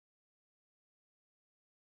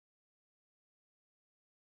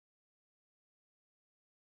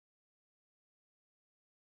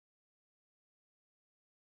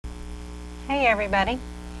Hey everybody,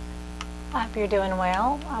 I hope you're doing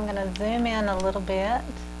well. I'm going to zoom in a little bit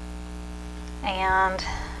and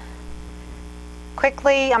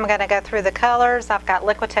quickly I'm going to go through the colors. I've got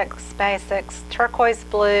Liquitex Basics, Turquoise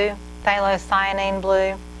Blue, Phthalocyanine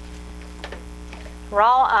Blue,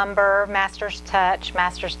 Raw Umber, Masters Touch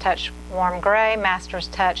Warm Gray, Masters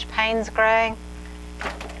Touch Paynes Grey,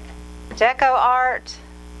 DecoArt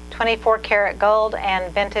 24 Karat Gold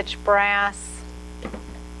and Vintage Brass,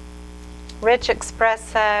 Rich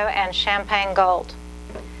Espresso and Champagne Gold.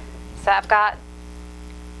 So I've got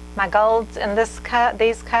my golds in these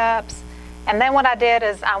cups, and then what I did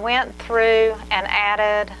is I went through and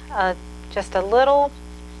added just a little,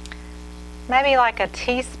 maybe like a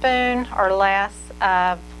teaspoon or less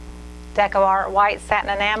of DecoArt White satin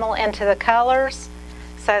enamel into the colors.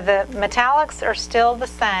 So the metallics are still the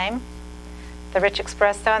same. The Rich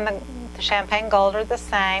Espresso and the Champagne Gold are the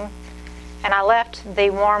same. And I left the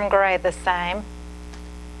warm gray the same,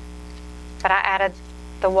 but I added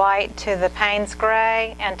the white to the Paynes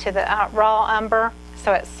Grey and to the raw umber,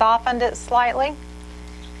 so it softened it slightly.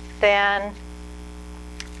 Then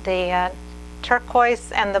the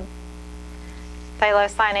turquoise and the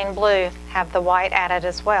Phthalocyanine blue have the white added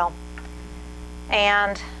as well.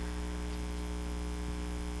 And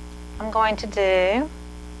I'm going to do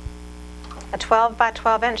a 12 by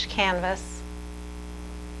 12 inch canvas.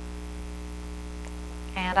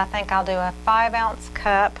 And I think I'll do a 5-ounce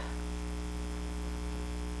cup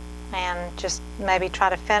and just maybe try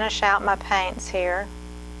to finish out my paints here.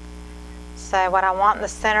 So what I want in the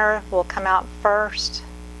center will come out first.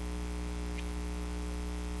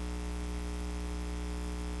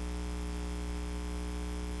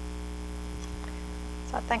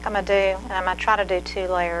 So I think I'm going to do, and I'm going to try to do 2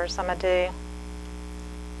 layers. I'm going to do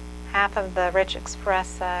half of the Rich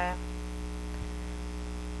Espresso,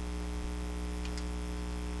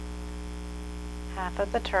 half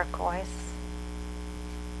of the turquoise,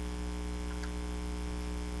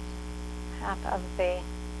 half of the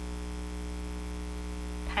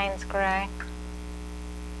Paynes Grey,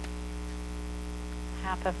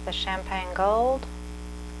 half of the Champagne Gold,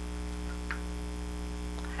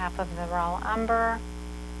 half of the raw umber,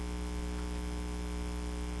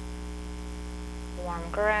 warm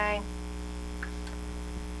gray,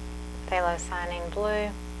 Phthalocyanine blue.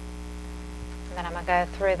 And then I'm going to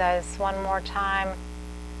go through those one more time,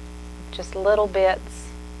 just little bits,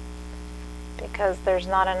 because there's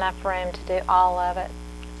not enough room to do all of it.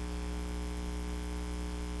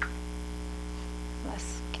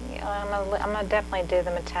 I'm going to definitely do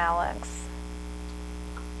the metallics.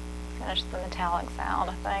 Finish the metallics out,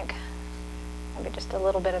 I think. Maybe just a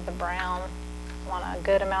little bit of the brown. I want a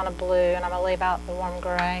good amount of blue, and I'm going to leave out the warm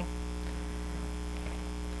gray.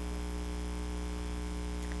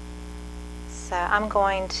 So I'm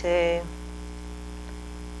going to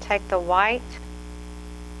take the white.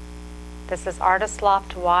 This is Artist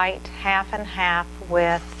Loft White, half and half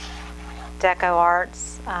with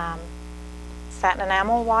DecoArt's satin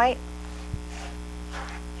enamel white.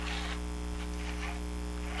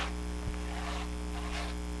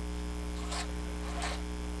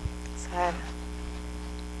 So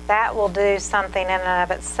that will do something in and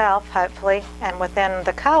of itself, hopefully, and within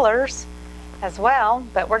the colors as well.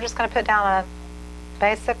 But we're just going to put down a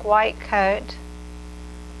basic white coat.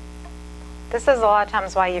 This is a lot of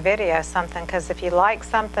times why you video something, because if you like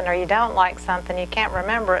something or you don't like something, you can't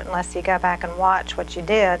remember it unless you go back and watch what you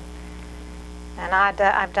did. And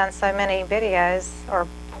I've done so many videos or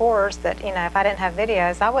pours that, you know, if I didn't have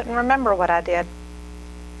videos, I wouldn't remember what I did.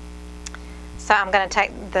 So I'm going to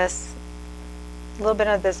take this, a little bit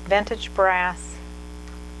of this vintage brass,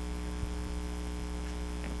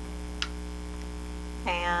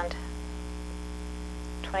 and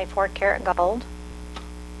 24 karat gold.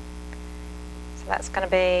 So that's going to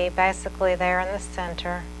be basically there in the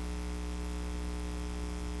center.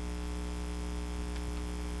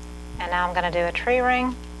 And now I'm going to do a tree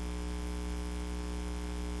ring.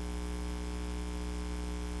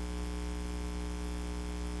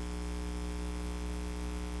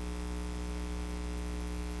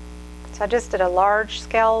 So I just did a large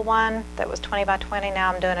scale one that was 20 by 20.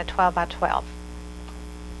 Now I'm doing a 12 by 12.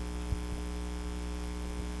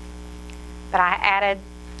 But I added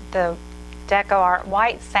the DecoArt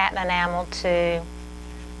White satin enamel to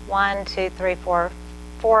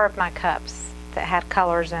 4 of my cups that had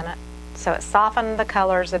colors in it. So it softened the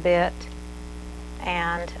colors a bit,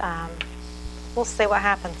 and we'll see what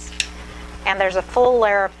happens. And there's a full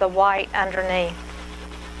layer of the white underneath.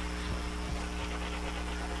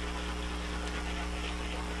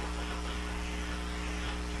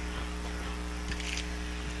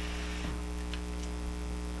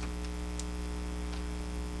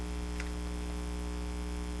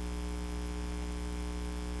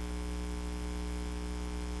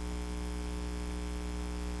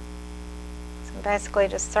 basically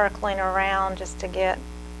just circling around just to get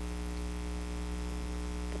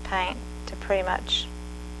the paint to pretty much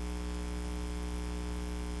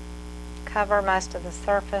cover most of the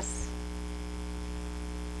surface.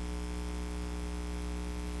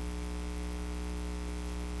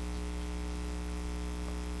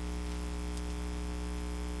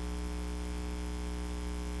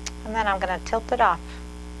 And then I'm going to tilt it off.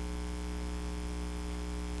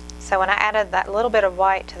 So when I added that little bit of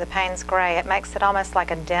white to the Paynes Grey, it makes it almost like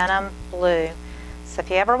a denim blue. So if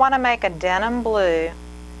you ever want to make a denim blue,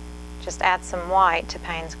 just add some white to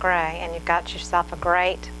Paynes Grey and you've got yourself a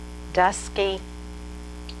great dusky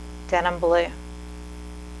denim blue.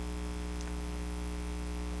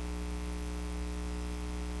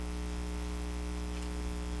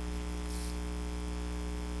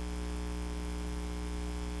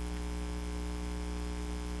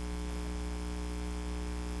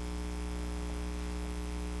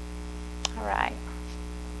 All right.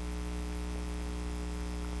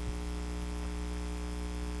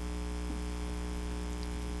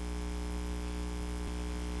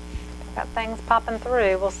 Got things popping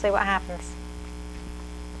through. We'll see what happens.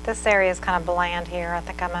 This area is kind of bland here. I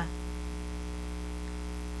think I'm going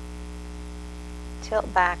to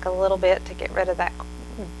tilt back a little bit to get rid of that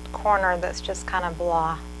corner that's just kind of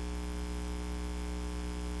blah.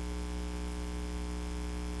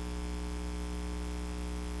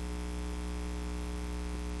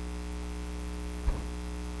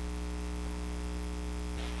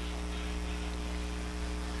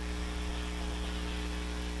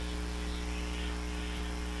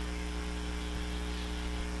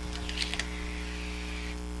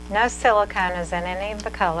 No silicone is in any of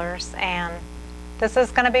the colors, and this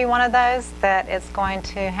is going to be one of those that it's going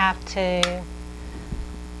to have to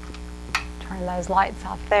turn those lights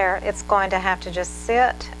off there. It's going to have to just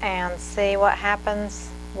sit and see what happens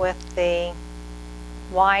with the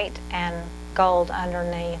white and gold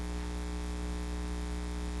underneath.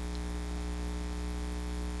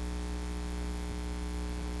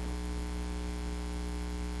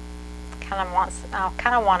 I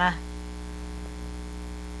kind of want to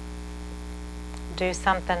do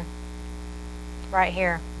something right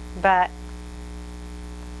here, but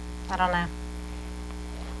I don't know.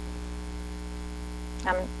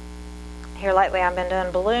 Here lately I've been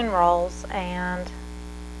doing balloon rolls, and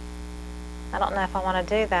I don't know if I want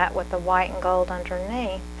to do that with the white and gold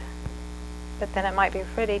underneath, but then it might be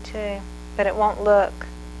pretty too, but it won't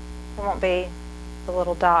be the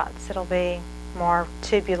little dots. It'll be more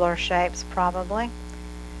tubular shapes probably.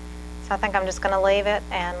 So I think I'm just going to leave it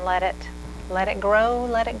and let it grow,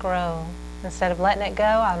 let it grow. Instead of letting it go,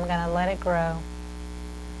 I'm going to let it grow.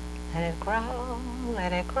 Let it grow,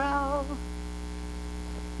 let it grow.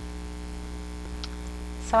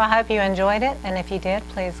 So I hope you enjoyed it, and if you did,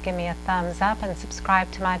 please give me a thumbs up and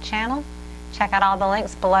subscribe to my channel. Check out all the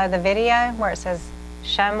links below the video where it says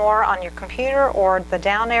show more on your computer or the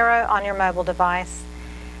down arrow on your mobile device.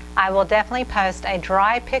 I will definitely post a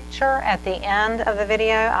dry picture at the end of the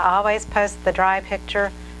video. I always post the dry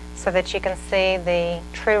picture so that you can see the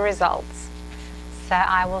true results. So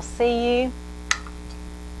I will see you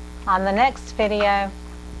on the next video,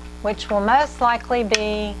 which will most likely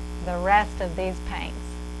be the rest of these paints.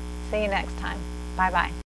 See you next time.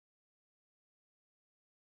 Bye-bye.